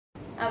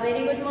A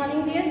very good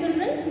morning, dear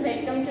children.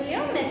 Welcome to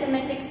your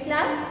mathematics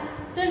class.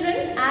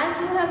 Children, as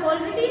you have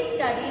already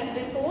studied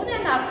before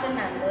and after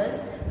numbers,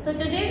 so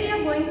today we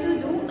are going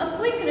to do a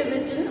quick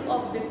revision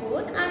of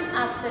before and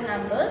after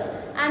numbers,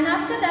 and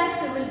after that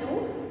we will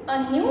do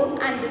a new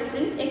and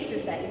different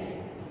exercise.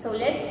 So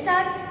let's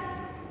start.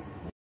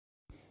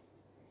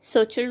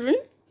 So children,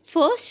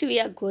 first we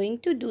are going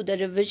to do the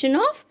revision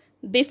of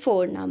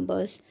before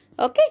numbers.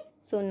 Okay,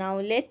 so now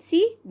let's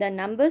see the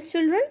numbers,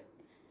 children.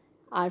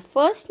 Our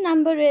first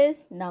number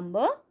is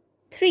number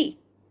 3.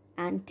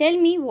 And tell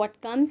me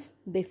what comes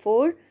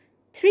before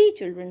 3,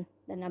 children.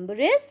 The number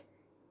is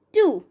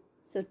 2.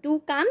 So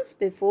 2 comes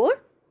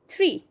before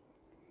 3.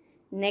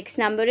 Next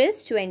number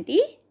is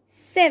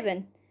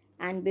 27.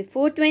 And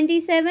before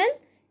 27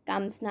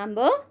 comes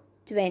number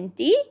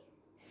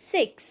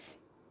 26.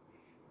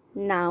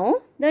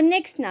 Now the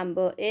next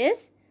number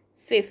is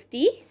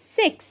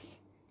 56.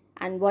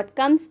 And what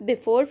comes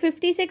before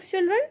 56,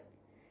 children?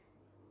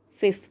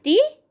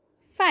 55.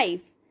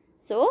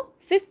 So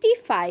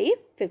 55,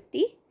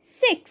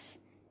 56.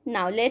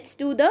 Now let's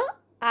do the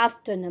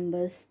after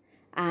numbers.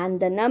 And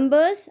the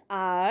numbers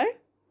are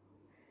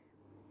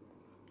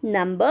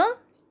number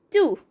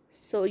 2.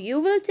 So you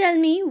will tell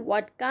me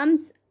what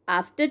comes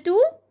after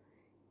 2?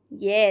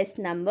 Yes,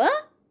 number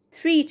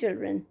 3,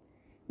 children.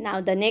 Now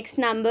the next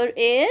number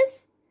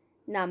is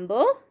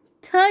number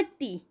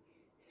 30.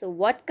 So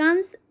what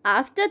comes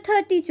after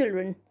 30,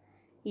 children?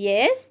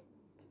 Yes,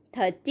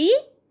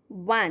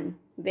 31.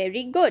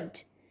 Very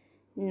good.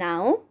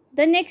 Now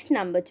the next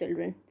number,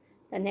 children.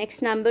 The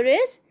next number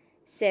is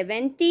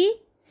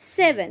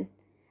 77.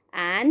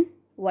 And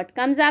what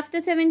comes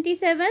after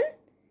 77?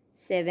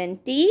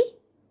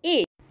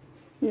 78.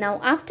 Now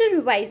after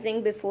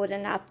revising before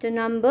and after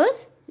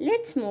numbers,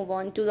 let's move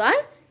on to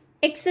our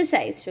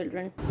exercise,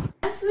 children.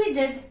 As we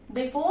did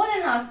before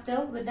and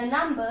after with the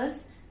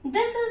numbers,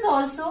 this is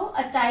also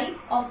a type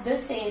of the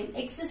same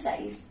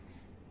exercise.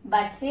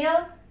 But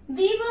here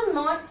we will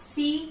not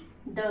see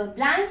the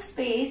blank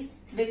space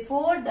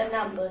before the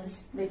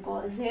numbers,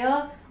 because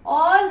here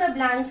all the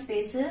blank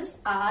spaces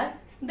are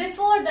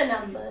before the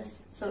numbers.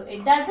 So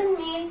it doesn't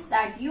mean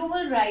that you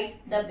will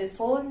write the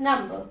before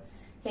number.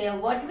 Here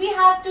what we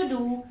have to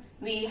do,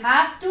 we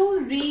have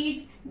to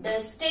read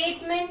the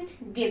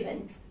statement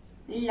given.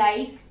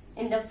 Like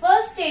in the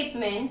first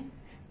statement,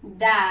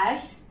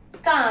 dash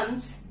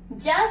comes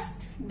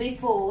just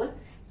before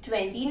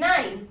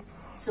 29.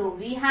 So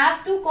we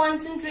have to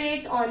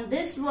concentrate on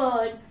this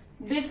word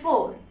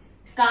before.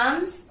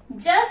 Comes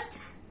just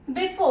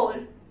before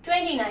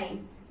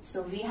 29.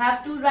 So we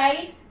have to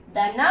write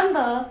the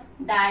number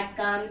that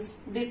comes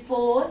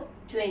before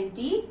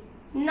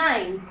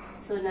 29.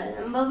 So the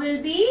number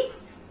will be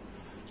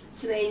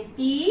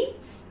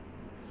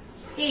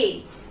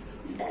 28.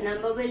 The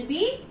number will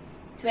be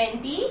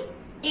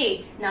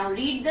 28. Now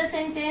read the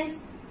sentence.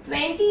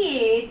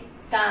 28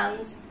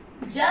 comes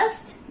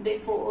just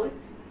before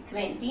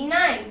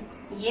 29.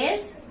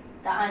 Yes,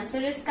 the answer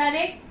is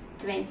correct.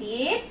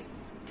 28,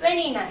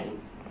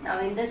 29. Now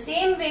in the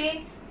same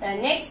way, the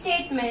next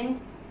statement,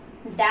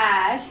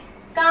 dash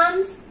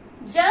comes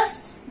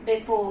just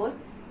before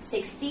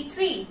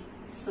 63.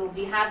 So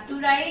we have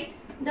to write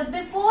the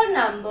before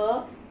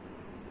number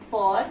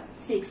for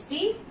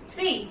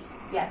 63.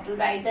 We have to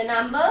write the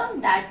number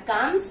that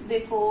comes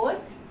before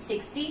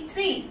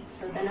 63.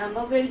 So the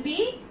number will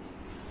be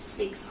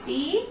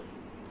 62.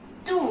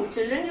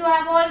 Children, you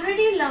have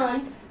already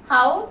learned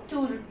how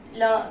to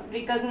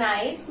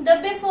recognize the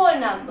before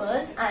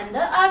numbers and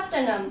the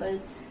after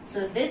numbers.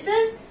 So this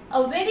is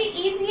a very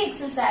easy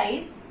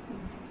exercise.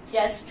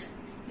 Just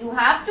you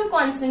have to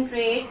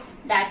concentrate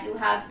that you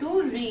have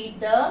to read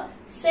the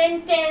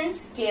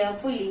sentence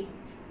carefully.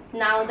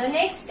 Now the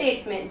next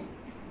statement,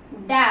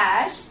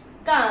 dash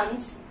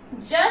comes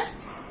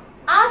just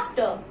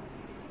after.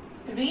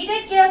 Read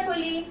it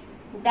carefully.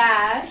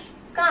 Dash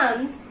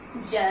comes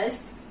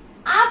just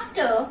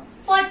after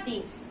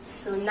 40.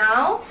 So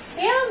now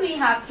here we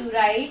have to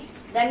write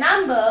the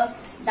number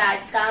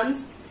that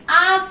comes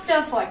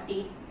after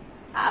 40.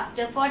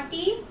 After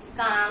 40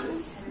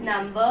 comes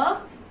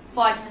number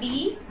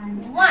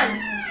 41.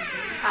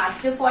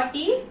 After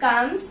 40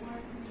 comes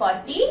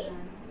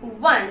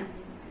 41.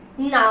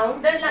 Now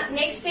the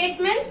next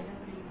statement,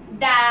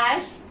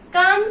 dash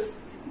comes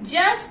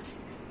just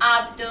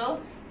after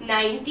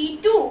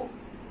 92.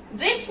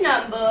 Which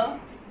number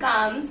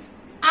comes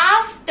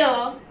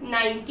after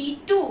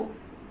 92?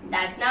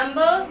 That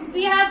number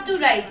we have to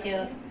write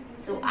here.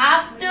 So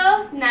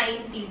after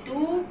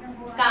 92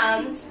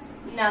 comes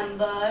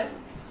number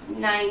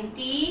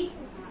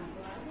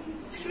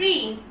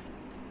 93.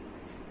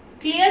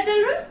 Clear,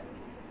 children?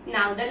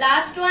 Now the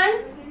last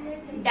one,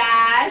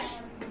 dash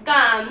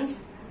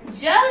comes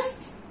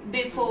just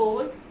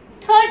before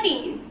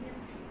 13.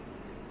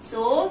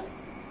 So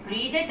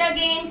read it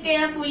again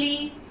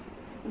carefully.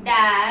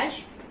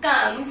 Dash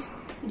comes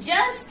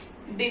just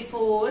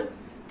before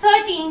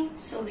 13.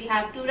 So we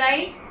have to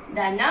write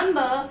the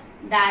number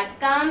that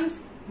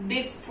comes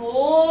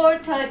before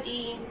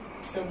 13.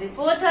 So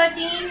before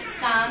 13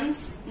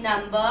 comes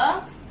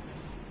number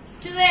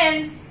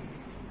 12.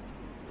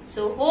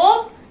 So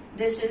hope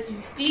this is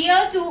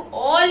clear to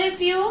all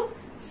of you.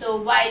 So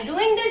while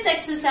doing this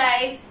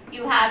exercise,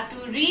 you have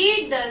to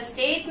read the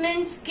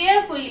statements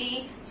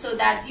carefully so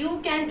that you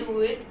can do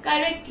it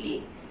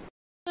correctly.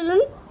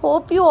 Children,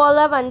 hope you all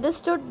have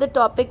understood the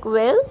topic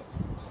well.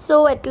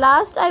 So at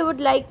last I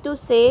would like to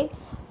say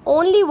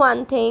only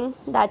one thing,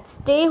 that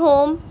stay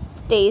home,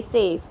 stay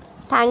safe.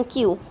 Thank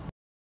you.